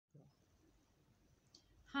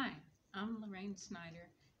Hi, I'm Lorraine Snyder,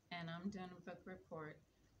 and I'm doing a book report,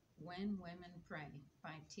 When Women Pray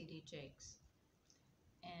by T.D. Jakes.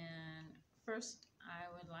 And first, I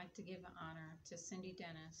would like to give honor to Cindy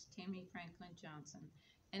Dennis, Tammy Franklin Johnson,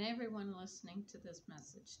 and everyone listening to this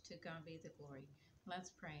message. To God be the glory. Let's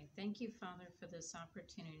pray. Thank you, Father, for this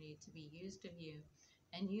opportunity to be used of you,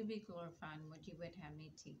 and you be glorified in what you would have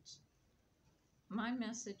me teach. My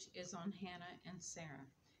message is on Hannah and Sarah.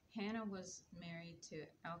 Hannah was married to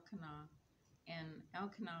Elkanah, and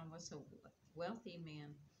Elkanah was a wealthy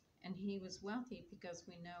man, and he was wealthy because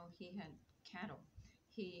we know he had cattle.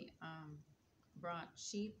 He brought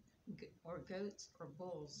sheep or goats or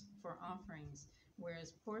bulls for offerings,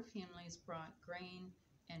 whereas poor families brought grain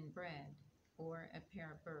and bread or a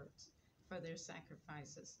pair of birds for their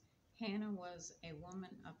sacrifices. Hannah was a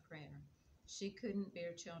woman of prayer. She couldn't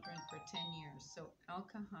bear children for 10 years, so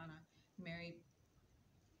Elkanah married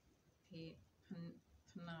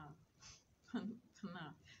Peninnah.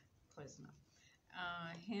 Peninnah, close enough.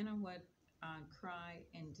 Hannah would cry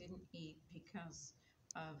and didn't eat because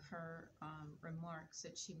of her remarks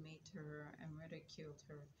that she made to her and ridiculed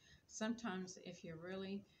her. Sometimes, if you're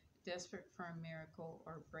really desperate for a miracle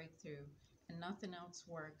or breakthrough and nothing else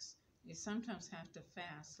works, you sometimes have to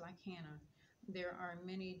fast, like Hannah. There are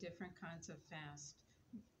many different kinds of fast,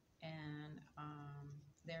 and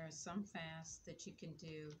there are some fasts that you can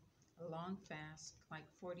do a long fast, like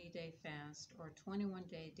 40-day fast, or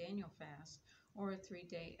 21-day Daniel fast, or a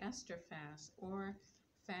 3-day Esther fast, or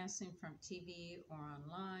fasting from TV or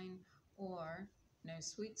online, or no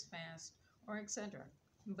sweets fast, or etc.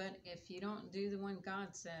 But if you don't do the one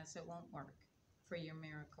God says, it won't work for your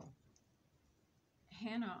miracle.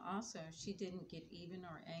 Hannah also, she didn't get even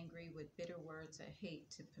or angry with bitter words of hate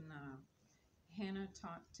to Peninnah. Hannah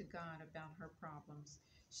talked to God about her problems.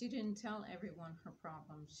 She didn't tell everyone her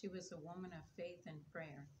problems. She was a woman of faith and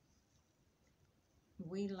prayer.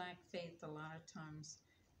 We lack faith a lot of times,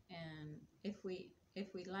 and if we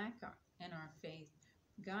lack in our faith,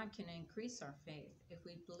 God can increase our faith if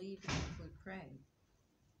we believe and if we pray.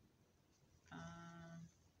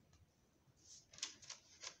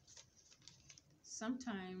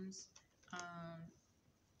 Sometimes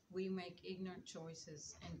we make ignorant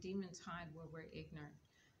choices, and demons hide where we're ignorant.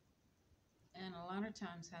 And a lot of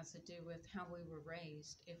times has to do with how we were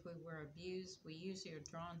raised. If we were abused, we usually are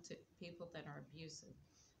drawn to people that are abusive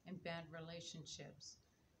and bad relationships.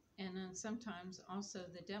 And then sometimes also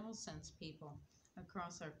the devil sends people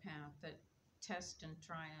across our path that test and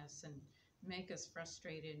try us and make us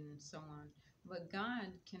frustrated and so on. But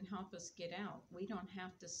God can help us get out. We don't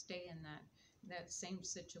have to stay in that same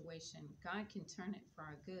situation. God can turn it for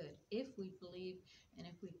our good if we believe and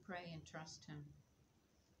if we pray and trust Him.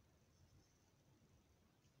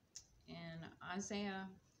 And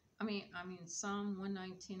Psalm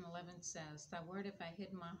 119:11 says, "Thy word have I hid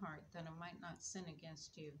in my heart, that I might not sin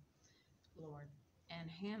against you, Lord." And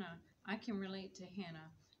Hannah, I can relate to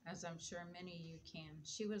Hannah, as I'm sure many of you can.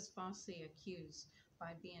 She was falsely accused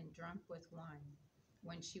by being drunk with wine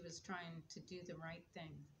when she was trying to do the right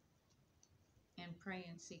thing and pray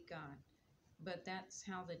and seek God. But that's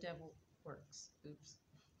how the devil works. Oops.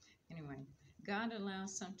 Anyway, God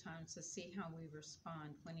allows sometimes to see how we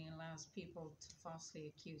respond when He allows people to falsely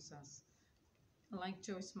accuse us. Like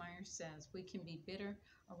Joyce Meyer says, we can be bitter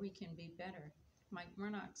or we can be better. Mike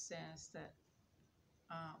Murdoch says that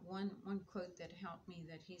one quote that helped me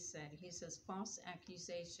that he says, false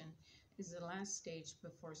accusation is the last stage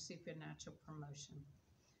before supernatural promotion.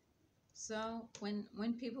 So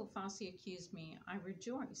when people falsely accuse me, I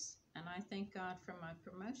rejoice and I thank God for my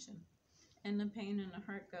promotion, and the pain and the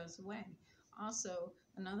hurt goes away. Also,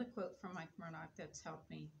 another quote from Mike Murdoch that's helped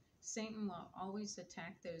me: Satan will always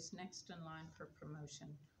attack those next in line for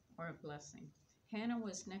promotion or a blessing. Hannah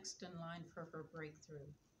was next in line for her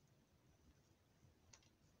breakthrough.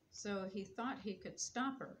 So he thought he could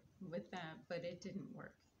stop her with that, but it didn't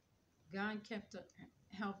work. God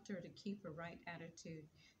helped her to keep a right attitude,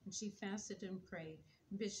 and she fasted and prayed.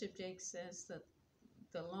 Bishop Jake says that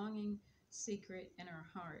the longing secret in her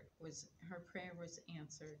heart was her prayer was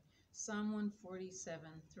answered. Psalm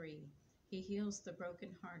 147:3. He heals the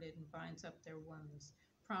brokenhearted and binds up their wounds.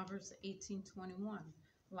 Proverbs 18:21.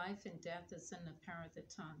 Life and death is in the power of the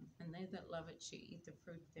tongue, and they that love it shall eat the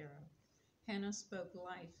fruit thereof. Hannah spoke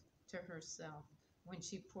life to herself when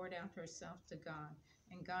she poured out herself to God,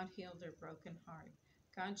 and God healed her broken heart.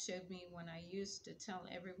 God showed me when I used to tell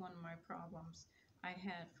everyone my problems I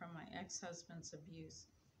had from my ex-husband's abuse.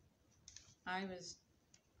 I was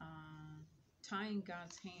tying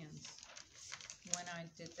God's hands when I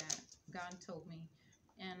did that. God told me,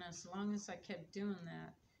 and as long as I kept doing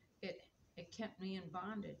that, it it kept me in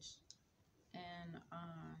bondage. And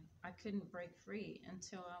I couldn't break free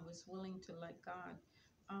until I was willing to let God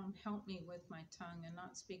help me with my tongue and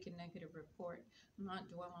not speak a negative report, not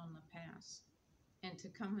dwell on the past, and to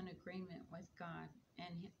come in agreement with God.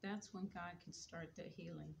 And that's when God can start the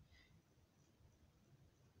healing.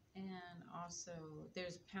 And also,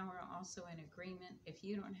 there's power also in agreement. If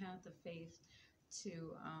you don't have the faith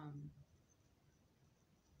to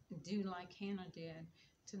do like Hannah did,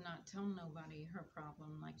 to not tell nobody her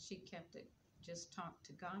problem, like she kept it, just talk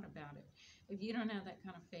to God about it. If you don't have that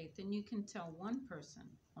kind of faith, then you can tell one person,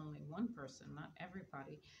 only one person, not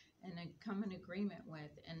everybody, and then come in agreement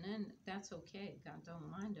with, and then that's okay. God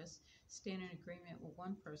don't mind us staying in agreement with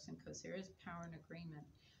one person, because there is power in agreement.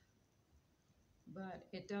 But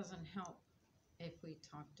it doesn't help if we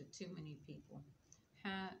talk to too many people.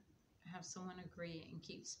 Have someone agree and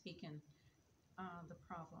keep speaking the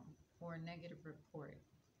problem or a negative report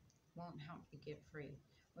won't help you get free.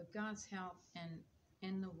 With God's help and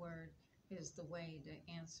in the Word is the way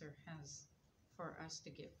the answer has for us to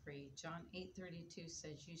get free. John 8:32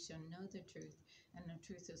 says, "You shall know the truth, and the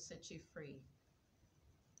truth will set you free."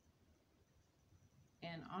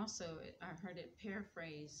 And also, I heard it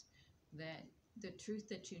paraphrased that the truth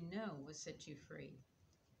that you know will set you free.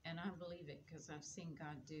 And I believe it because I've seen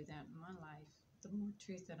God do that in my life. The more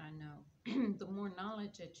truth that I know, the more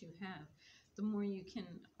knowledge that you have, the more you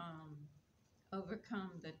can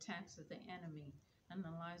overcome the attacks of the enemy and the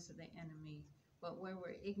lies of the enemy. But where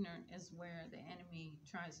we're ignorant is where the enemy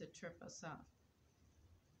tries to trip us up.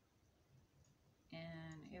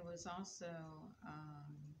 And it was also,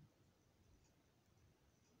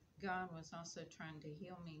 God was also trying to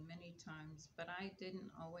heal me many times, but I didn't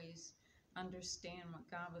always understand what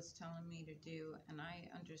God was telling me to do. And I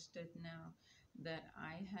understood now that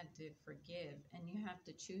I had to forgive, and you have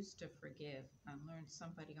to choose to forgive. I learned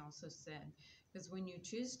somebody also said, because when you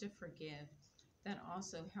choose to forgive, that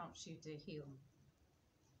also helps you to heal.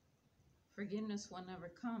 Forgiveness will never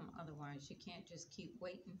come otherwise. You can't just keep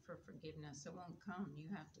waiting for forgiveness. It won't come. You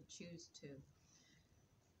have to choose to.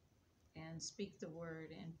 And speak the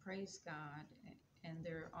word and praise God. And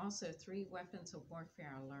there are also 3 weapons of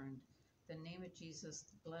warfare I learned. The name of Jesus,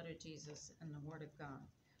 the blood of Jesus, and the word of God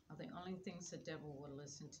are the only things the devil will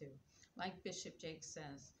listen to. Like Bishop Jake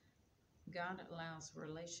says, God allows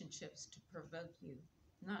relationships to provoke you,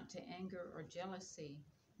 not to anger or jealousy.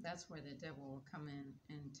 That's where the devil will come in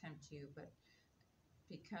and tempt you. But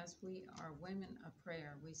because we are women of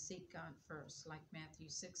prayer, we seek God first. Like Matthew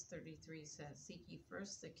 6:33 says, "Seek ye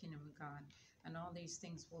first the kingdom of God, and all these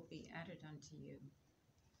things will be added unto you."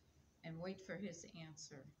 And wait for his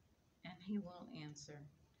answer, and he will answer.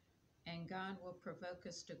 And God will provoke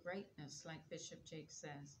us to greatness, like Bishop Jake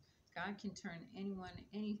says. God can turn anyone,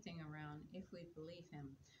 anything around if we believe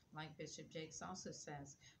him, like Bishop Jakes also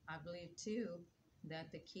says. I believe, too,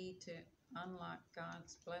 that the key to unlock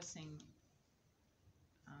God's blessing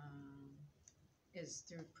is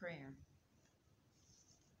through prayer.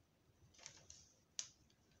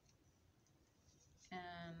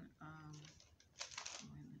 And, wait a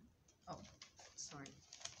minute. Oh, sorry.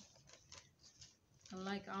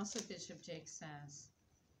 Like also Bishop Jake says,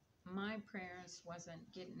 my prayers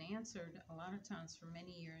wasn't getting answered a lot of times for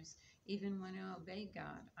many years. Even when I obeyed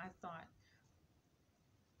God, I thought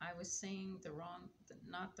I was saying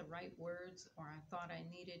not the right words, or I thought I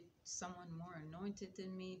needed someone more anointed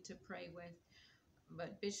than me to pray with.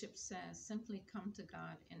 But Bishop says, simply come to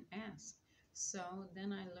God and ask. So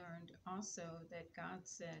then I learned also that God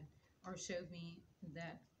said, or showed me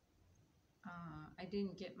that I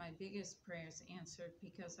didn't get my biggest prayers answered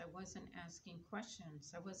because I wasn't asking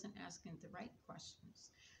questions. I wasn't asking the right questions.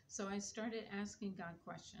 So I started asking God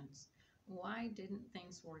questions. Why didn't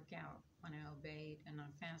things work out when I obeyed and I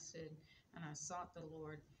fasted and I sought the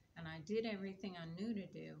Lord and I did everything I knew to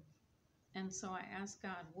do? And so I asked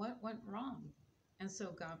God, what went wrong? And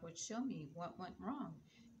so God would show me what went wrong.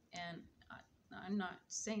 And I'm not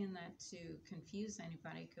saying that to confuse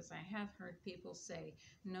anybody, because I have heard people say,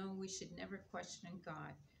 no, we should never question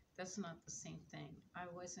God. That's not the same thing. I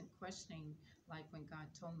wasn't questioning like when God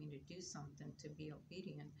told me to do something to be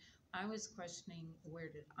obedient. I was questioning, where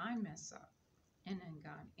did I mess up? And then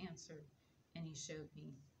God answered and he showed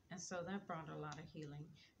me. And so that brought a lot of healing.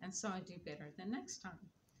 And so I do better the next time.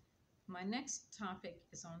 My next topic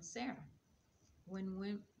is on Sarah. When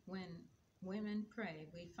women pray,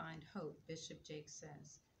 we find hope, Bishop Jake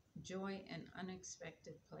says. Joy in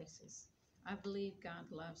unexpected places. I believe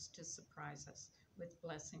God loves to surprise us with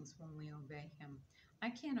blessings when we obey him. I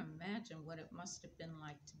can't imagine what it must have been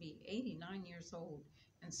like to be 89 years old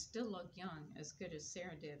and still look young, as good as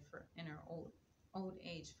Sarah did in her old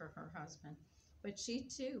age for her husband. But she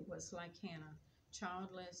too was like Hannah,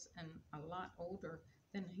 childless and a lot older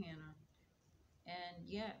than Hannah. And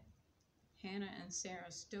yet, Hannah and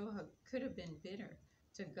Sarah still could have been bitter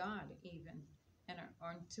to God, even, and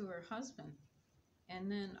or to her husband.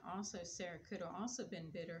 And then also, Sarah could have also been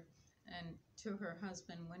bitter and to her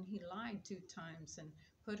husband when he lied 2 times and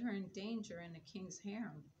put her in danger in the king's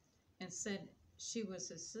harem and said she was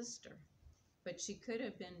his sister. But she could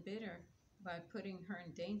have been bitter by putting her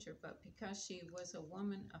in danger, but because she was a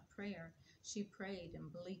woman of prayer, she prayed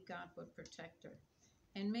and believed God would protect her.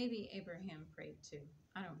 And maybe Abraham prayed too.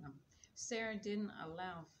 I don't know. Sarah didn't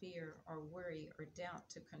allow fear or worry or doubt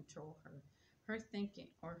to control her. Her thinking.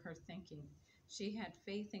 She had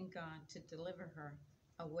faith in God to deliver her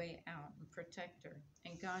a way out and protect her.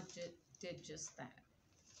 And God did just that.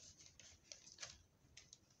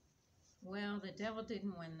 Well, the devil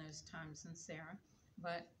didn't win those times in Sarah,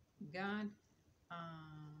 but God, uh,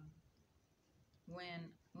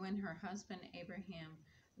 when her husband Abraham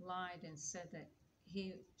lied and said that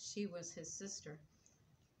she was his sister,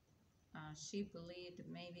 she believed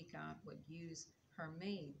maybe God would use her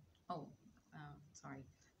maid. Oh, sorry.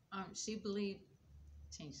 She believed,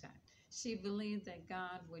 change that. She believed that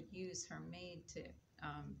God would use her maid to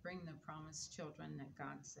bring the promised children that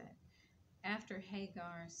God said. After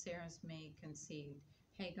Hagar, Sarah's maid, conceived,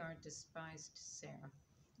 Hagar despised Sarah,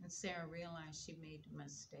 and Sarah realized she made a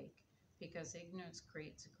mistake because ignorance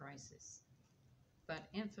creates a crisis, but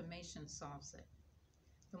information solves it.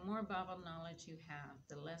 The more Bible knowledge you have,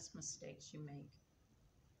 the less mistakes you make.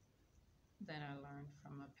 That I learned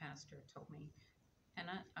from a pastor told me, and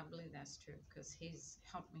I believe that's true because he's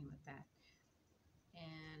helped me with that.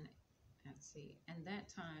 And let's see, and that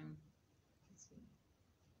time, let's see,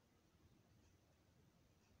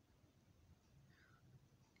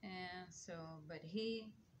 and so,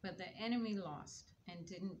 but the enemy lost and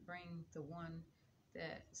didn't bring the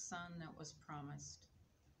son that was promised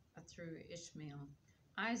through Ishmael.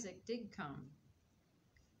 Isaac did come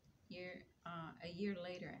a year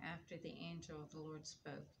later after the angel of the Lord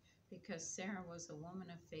spoke, because Sarah was a woman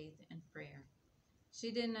of faith and prayer.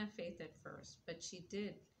 She didn't have faith at first, but she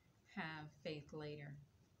did have faith later.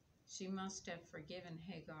 She must have forgiven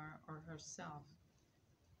Hagar or herself,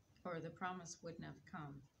 or the promise wouldn't have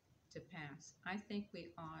come to pass. I think we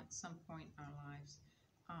all, at some point in our lives,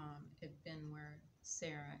 have been where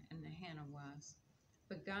Sarah and Hannah was.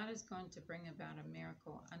 But God is going to bring about a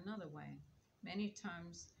miracle another way. Many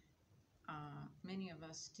times, many of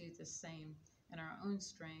us do the same in our own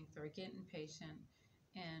strength or get impatient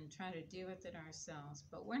and try to deal with it ourselves.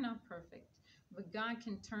 But we're not perfect. But God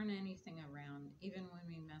can turn anything around, even when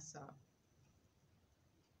we mess up.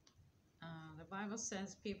 The Bible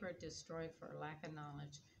says people are destroyed for lack of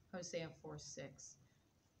knowledge. Hosea 4:6.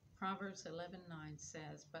 Proverbs 11:9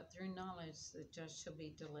 says, but through knowledge the just shall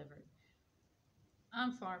be delivered.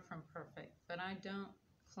 I'm far from perfect, but I don't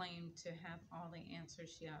claim to have all the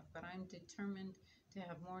answers yet, but I'm determined to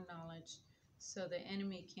have more knowledge so the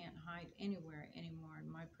enemy can't hide anywhere anymore in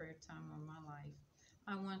my prayer time or my life.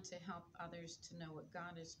 I want to help others to know what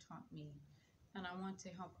God has taught me, and I want to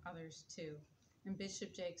help others too. And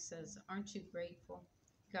Bishop Jake says, aren't you grateful?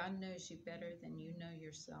 God knows you better than you know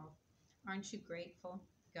yourself. Aren't you grateful?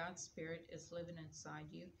 God's Spirit is living inside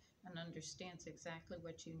you and understands exactly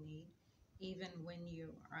what you need, even when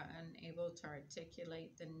you are unable to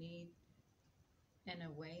articulate the need in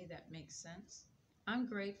a way that makes sense. I'm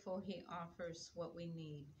grateful He offers what we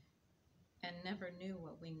need and never knew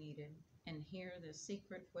what we needed, and hear the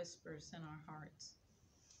secret whispers in our hearts.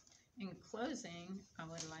 In closing, I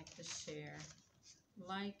would like to share,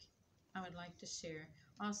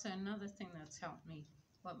 also another thing that's helped me,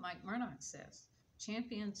 what Mike Murdoch says.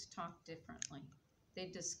 Champions talk differently. They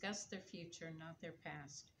discuss their future, not their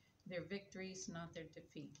past, their victories, not their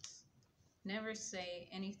defeats. Never say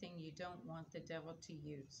anything you don't want the devil to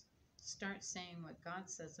use. Start saying what God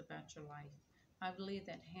says about your life. I believe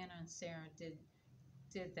that Hannah and Sarah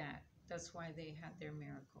did that. That's why they had their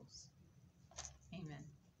miracles. Amen.